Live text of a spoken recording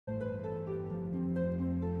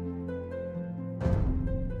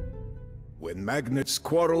when magnets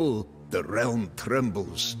quarrel, the realm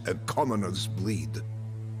trembles and commoners bleed.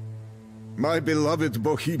 My beloved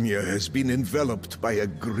Bohemia has been enveloped by a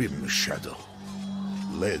grim shadow,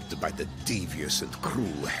 led by the devious and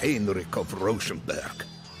cruel Heinrich of Rosenberg.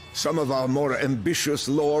 Some of our more ambitious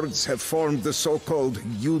lords have formed the so-called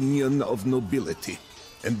Union of Nobility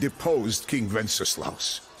and deposed King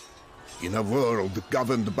Wenceslaus. In a world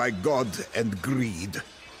governed by God and greed,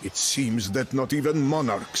 it seems that not even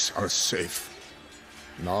monarchs are safe.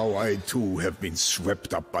 Now I too have been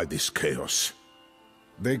swept up by this chaos.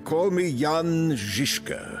 They call me Jan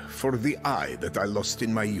Zizka for the eye that I lost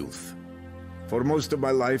in my youth. For most of my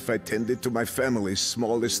life I tended to my family's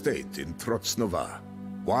small estate in Trocnova,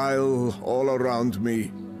 while all around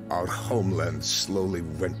me, our homeland slowly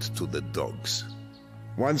went to the dogs.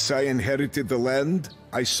 Once I inherited the land,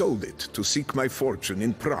 I sold it to seek my fortune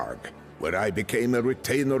in Prague, where I became a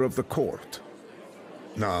retainer of the court.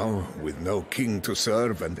 Now, with no king to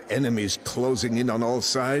serve and enemies closing in on all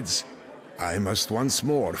sides, I must once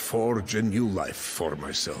more forge a new life for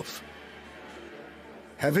myself.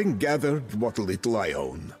 Having gathered what little I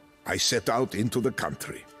own, I set out into the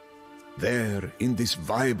country. There, in this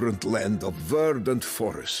vibrant land of verdant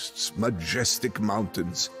forests, majestic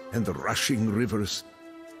mountains, and rushing rivers,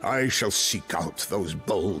 I shall seek out those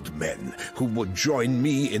bold men who would join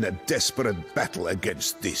me in a desperate battle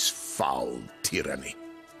against this foul tyranny.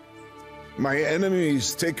 My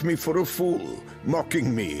enemies take me for a fool,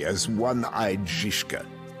 mocking me as one-eyed Zizka,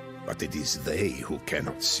 but it is they who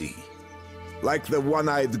cannot see. Like the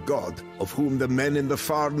one-eyed god of whom the men in the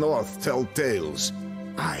far north tell tales,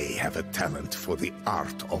 I have a talent for the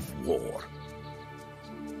art of war.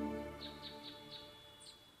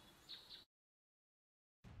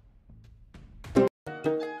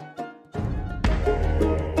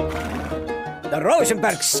 The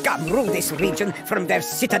Rosenberg scum rule this region from their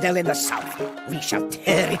citadel in the south. We shall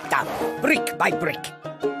tear it down, brick by brick.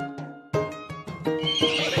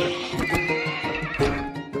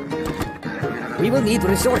 We will need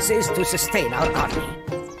resources to sustain our army.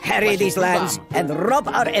 Harry these lands and rob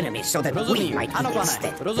our enemies so that we might eat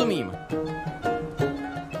instead.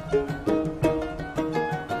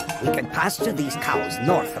 We can pasture these cows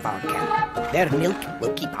north of our camp. Their milk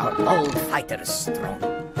will keep our bold fighters strong.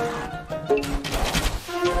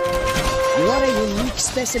 You are a unique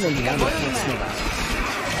specimen, young Trocnova.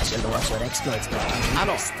 I shall watch your exploits.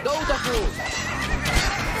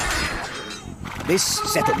 This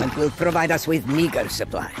settlement will provide us with meager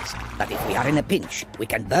supplies, but if we are in a pinch, we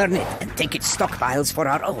can burn it and take its stockpiles for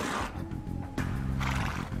our own.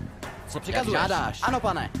 Co přikazuješ? Ano,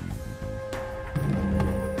 pane.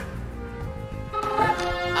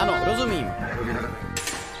 Ano, rozumím.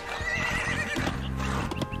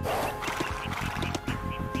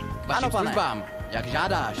 Ano, pane. Službám, jak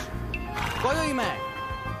žádáš. Bojujme!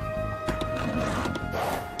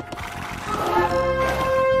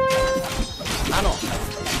 Ano.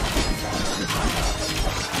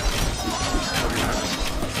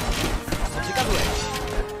 Co přikazuješ?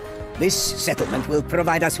 This settlement will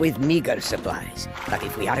provide us with meager supplies, but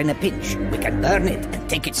if we are in a pinch, we can burn it and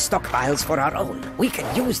take its stockpiles for our own. We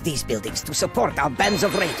can use these buildings to support our bands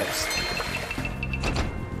of raiders.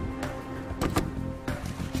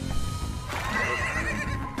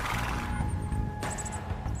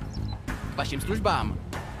 Vašim službám.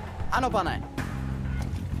 Ano, pane.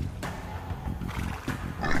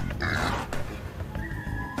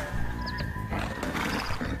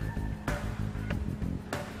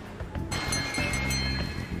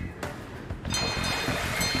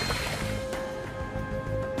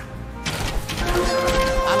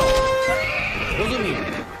 Ano. Rozumím.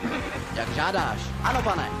 Jak žádáš. Ano,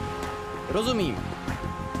 pane. Rozumím.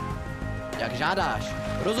 Jak žádáš.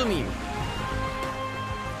 Rozumím.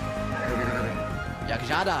 Jak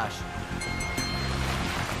žádáš.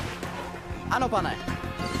 Ano, pane.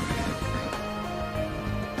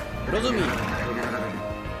 Rozumím.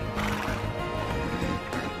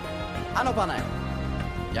 Ano, pane.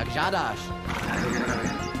 Jak žádáš.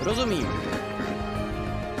 Rozumím.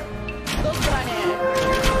 Do zbraně!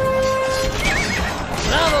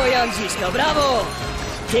 Bravo, young Zizka, bravo!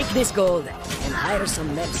 Take this gold and hire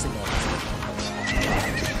some mercenaries.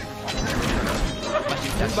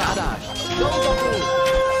 Jak žádáš.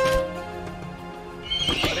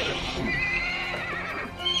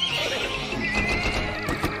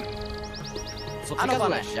 Ano,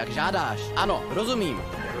 pane, jak žádáš. Ano, rozumím.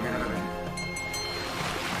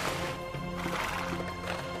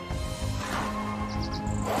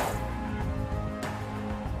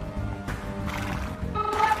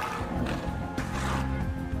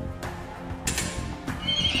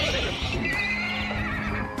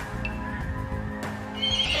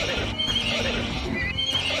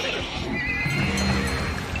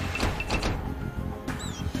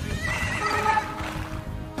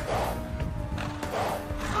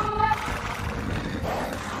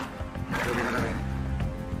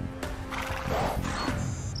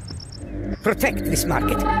 Protect this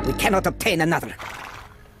market. We cannot obtain another.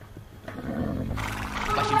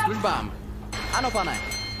 Vašim službám. Ano, pane.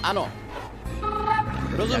 Ano.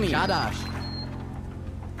 Rozumím. Jak žádáš.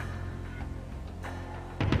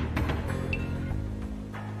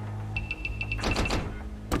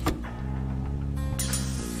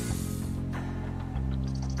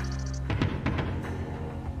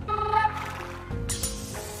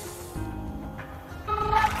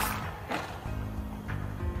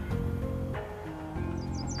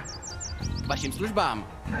 Vašim službám.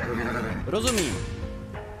 Rozumím.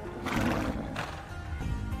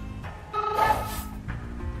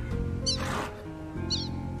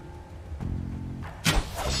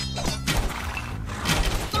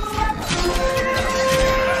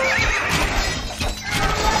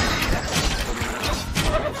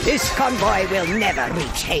 This convoy will never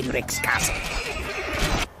reach Heinrich's castle.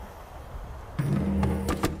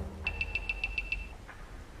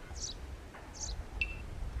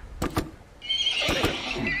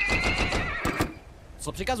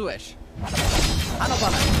 Co přikazuješ? Ano,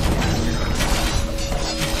 pane.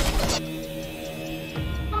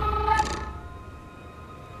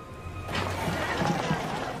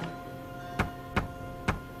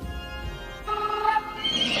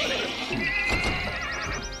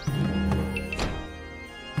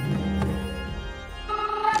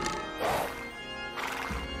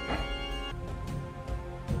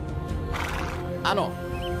 Ano,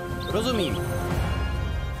 rozumím.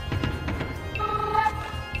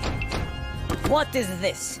 What is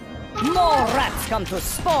this? More rats come to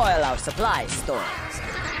spoil our supply stores.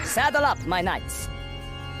 Saddle up, my knights.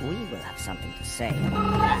 We will have something to say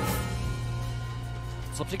about that.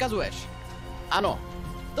 Co přikazuješ? Ano.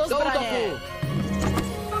 Do zbraně!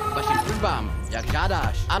 Vašim službám, jak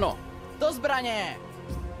žádáš. Ano. Do zbraně!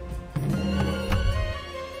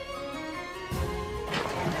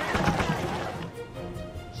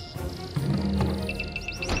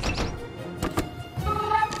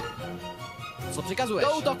 Co přikazuješ?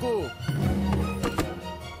 Do útoku!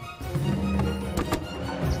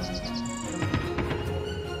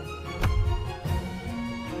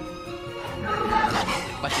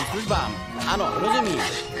 Vašim službám. Ano, rozumím.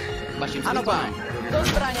 Vašim službám. Do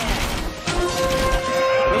zbraně!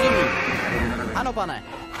 Rozumím. Ano, pane.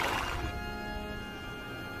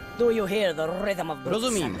 Do you hear the rhythm of boots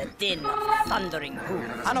Rozumím. and the din of thundering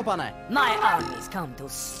hooves? Ano, pane. My armies come to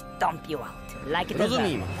stomp you out like it is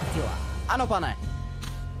Rozumím. you are. Ano, pane.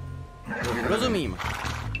 Rozumím.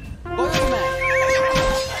 Bojujme!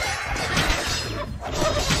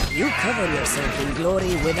 You cover yourself in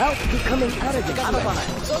glory without becoming arrogant. Ano, pane.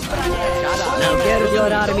 Do zbraně! Žádám. Now gird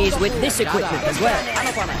your armies with this equipment as well.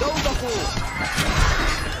 Ano, pane. Do útoku!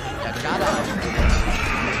 Jak žádáš.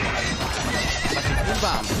 Vašim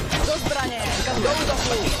službám. Do zbraně! Do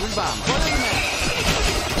útoku! Službám. Bojujme!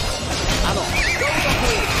 Ano. Do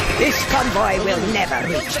útoku! This convoy will never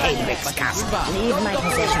reach Heinrich's castle. Službám. Leave my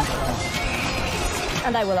possessions alone,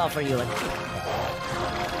 and I will offer you a gift.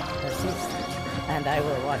 Persist, and I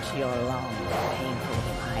will watch your long, painful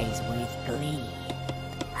demise with glee.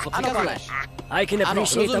 Co přikazuješ? I can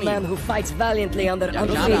appreciate a rozumím. man who fights valiantly under Jak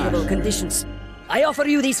unfavorable žádáš. conditions. I offer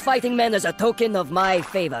you these fighting men as a token of my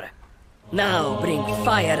favor. Now bring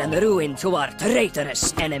fire and ruin to our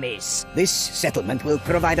traitorous enemies. This settlement will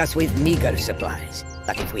provide us with meager supplies.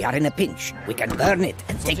 But if we are in a pinch, we can burn it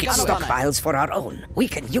and take its přikazuješ? stockpiles for our own. We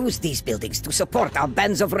can use these buildings to support our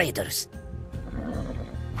bands of raiders.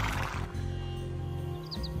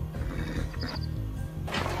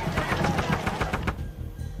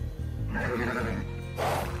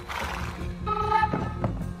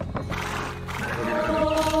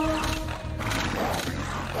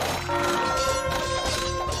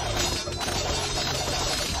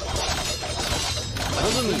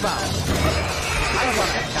 Rozumím vám. Ano,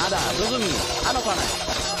 pane. Žádá. Rozumím. Ano, pane.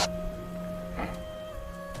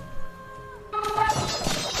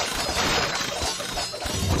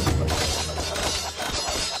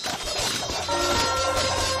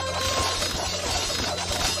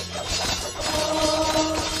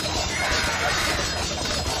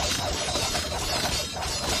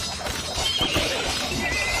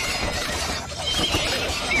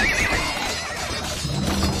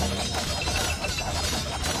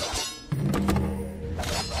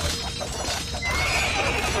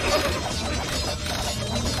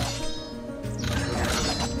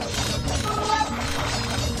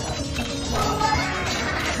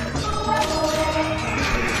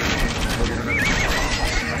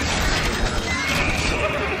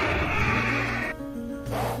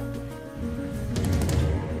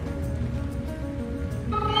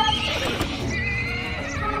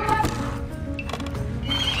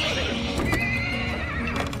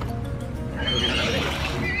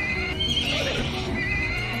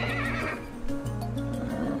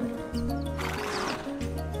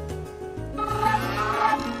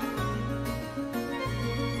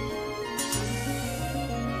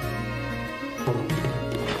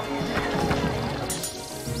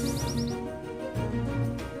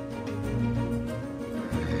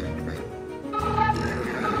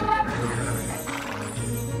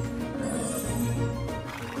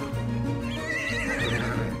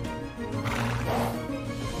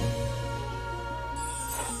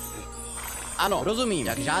 Ano, rozumím,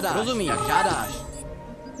 jak žádáš. Rozumím, jak žádáš.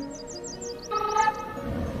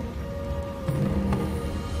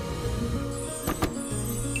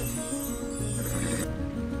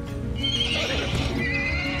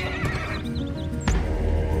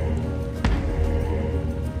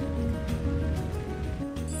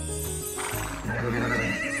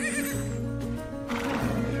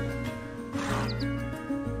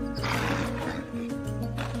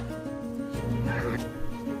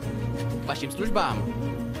 Vašim službám.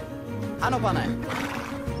 Ano, pane.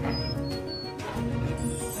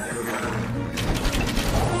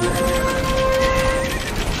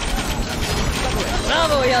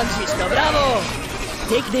 Bravo, Jan Zizka, bravo!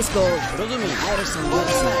 Take this gold. Rozumím. Harrison will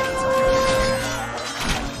decide.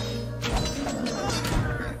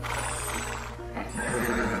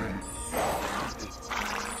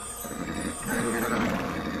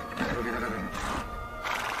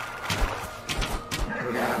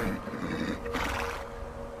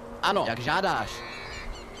 Ano, jak žádáš.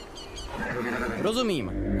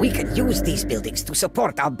 Rozumím. We can use these buildings to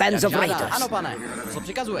support our bands of raiders. Ano, pane. Co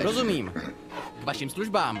přikazuješ? Rozumím. K vašim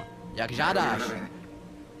službám. Jak žádáš.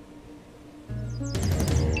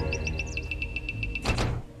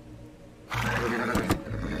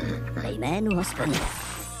 Ve jménu Hospodina.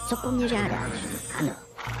 Co po mně žádáš? Ano.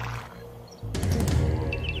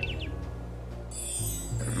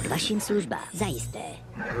 K vašim službám. Zajisté.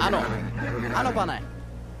 Ano. Ano, pane.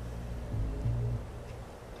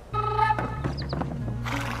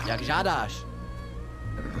 Jak žádáš.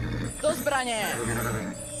 Do zbraně!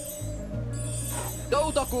 Do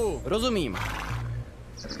útoku! Rozumím.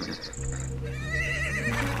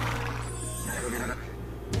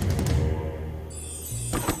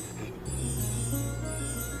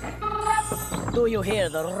 Do you hear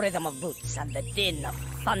the rhythm of boots and the din of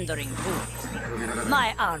thundering hooves?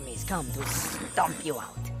 My armies come to stomp you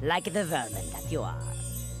out, like the vermin that you are.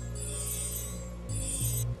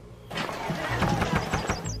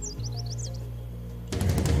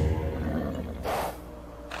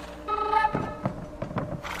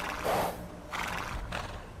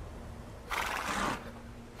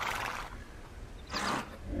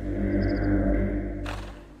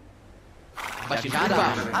 Vašim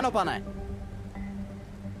službám. Ano, pane.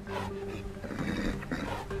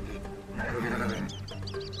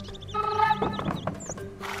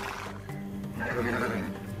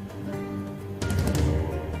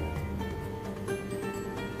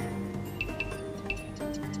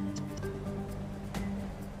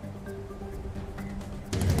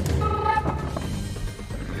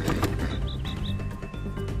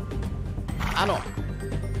 Ano.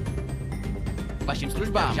 Vašim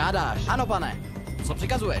službám. Žádáš. Ano, pane. Co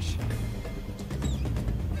přikazuješ?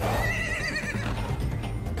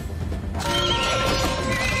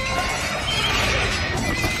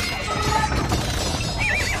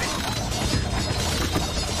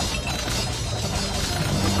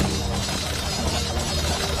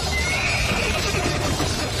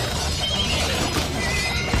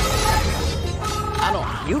 Ano.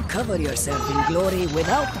 You cover yourself in glory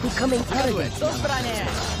without becoming arrogant. Do zbraně!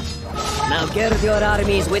 Now gird your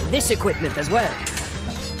armies with this equipment as well.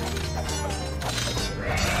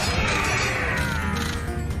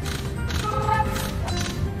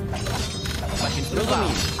 Vašim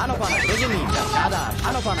službám. Ano, pane. Rozumím. Jak žádáš.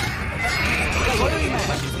 Ano, pane. Bojujeme.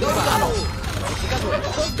 Vašim službám. Ano. Co přikazuješ?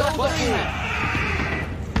 Bojujeme.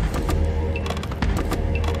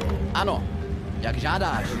 Ano. Jak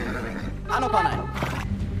žádáš. Ano, pane.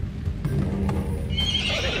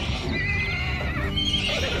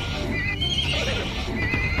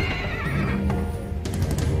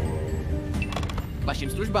 Vašim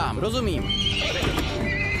službám. Rozumím.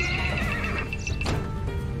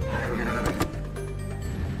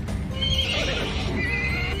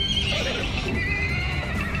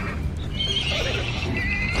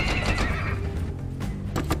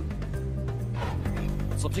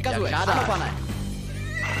 Co přikazuješ? Ano, pane.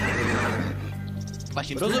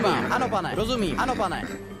 Vašim službám. Ano, pane. Rozumím. Ano, pane.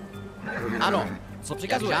 Ano. Co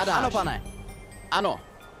přikazuješ? Ano, pane. Ano.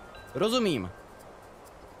 Rozumím.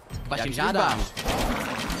 Vašim žádám.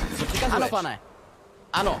 Co přikazuješ? Ano, pane.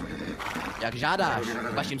 Ano. Jak žádáš.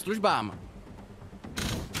 Vašim službám.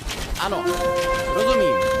 Ano.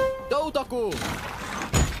 Rozumím. Do útoku.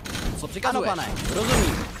 Co přikazuješ? Ano, pane.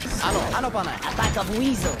 Rozumím. Ano. Ano, pane. A pack of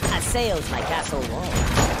weasel assails my castle wall.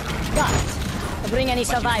 God, bring any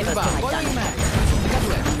survivors to my Bojujeme. dungeon. Co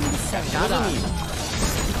přikazuješ? Jak žádám.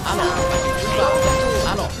 Ano. Vašim službám.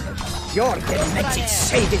 Ano. Your demented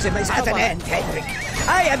sadism is at an end, Henrik.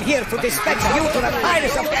 I am here to dispatch you to the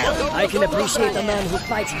fires of hell! I can appreciate a man who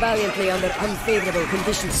fights valiantly under unfavorable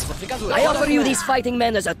conditions. I offer you these fighting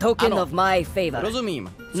men as a token of my favor. Rozumím.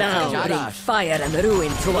 Now bring fire and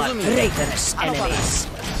ruin to our traitorous enemies.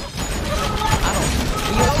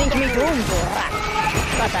 You think me doomed, rat?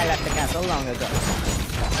 But I left the castle long ago.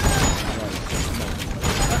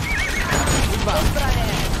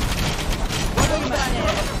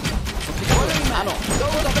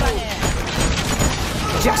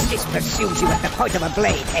 Justice pursues you at the point of a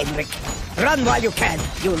blade, Henrik. Run while you can,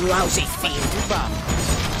 you lousy fiend.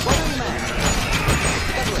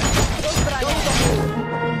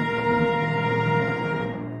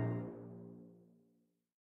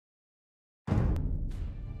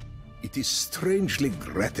 It is strangely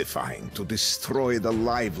gratifying to destroy the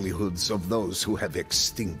livelihoods of those who have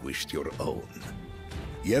extinguished your own.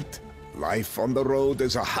 Yet, life on the road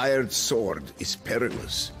as a hired sword is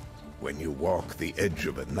perilous. When you walk the edge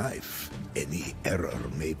of a knife, any error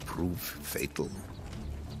may prove fatal.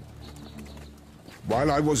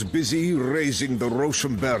 While I was busy razing the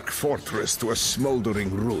Rosenberg fortress to a smoldering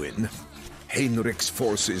ruin, Heinrich's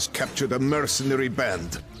forces captured a mercenary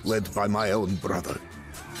band led by my own brother.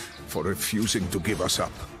 For refusing to give us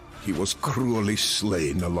up, he was cruelly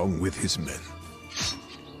slain along with his men.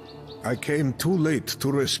 I came too late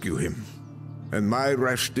to rescue him, and my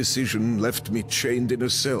rash decision left me chained in a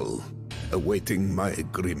cell, awaiting my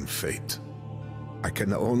grim fate. I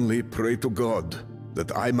can only pray to God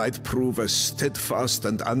that I might prove as steadfast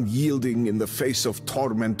and unyielding in the face of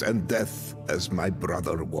torment and death as my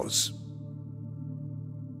brother was.